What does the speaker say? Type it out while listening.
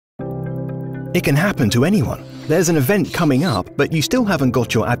It can happen to anyone. There's an event coming up, but you still haven't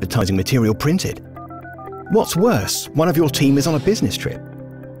got your advertising material printed. What's worse, one of your team is on a business trip,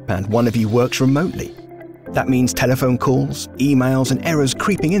 and one of you works remotely. That means telephone calls, emails, and errors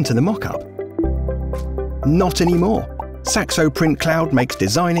creeping into the mock-up. Not anymore. SAXOPRINT.cloud makes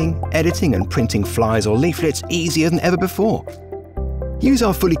designing, editing, and printing flyers or leaflets easier than ever before. Use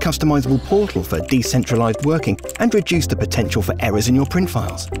our fully customizable portal for decentralized working and reduce the potential for errors in your print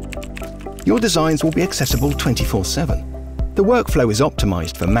files. Your designs will be accessible 24/7. The workflow is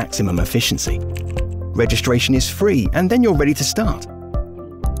optimized for maximum efficiency. Registration is free, and then you're ready to start.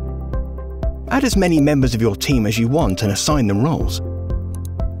 Add as many members of your team as you want and assign them roles.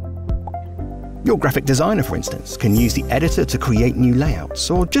 Your graphic designer, for instance, can use the editor to create new layouts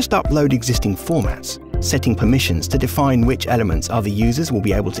or just upload existing formats, setting permissions to define which elements other users will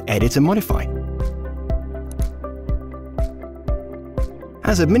be able to edit and modify.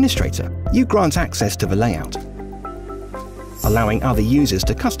 As administrator, you grant access to the layout, allowing other users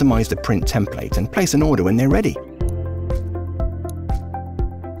to customize the print template and place an order when they're ready.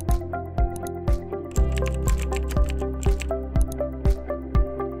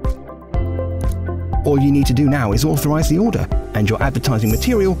 All you need to do now is authorize the order, and your advertising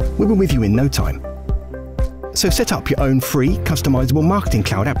material will be with you in no time. So set up your own free, customizable Marketing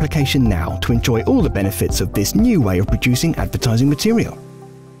Cloud application now to enjoy all the benefits of this new way of producing advertising material.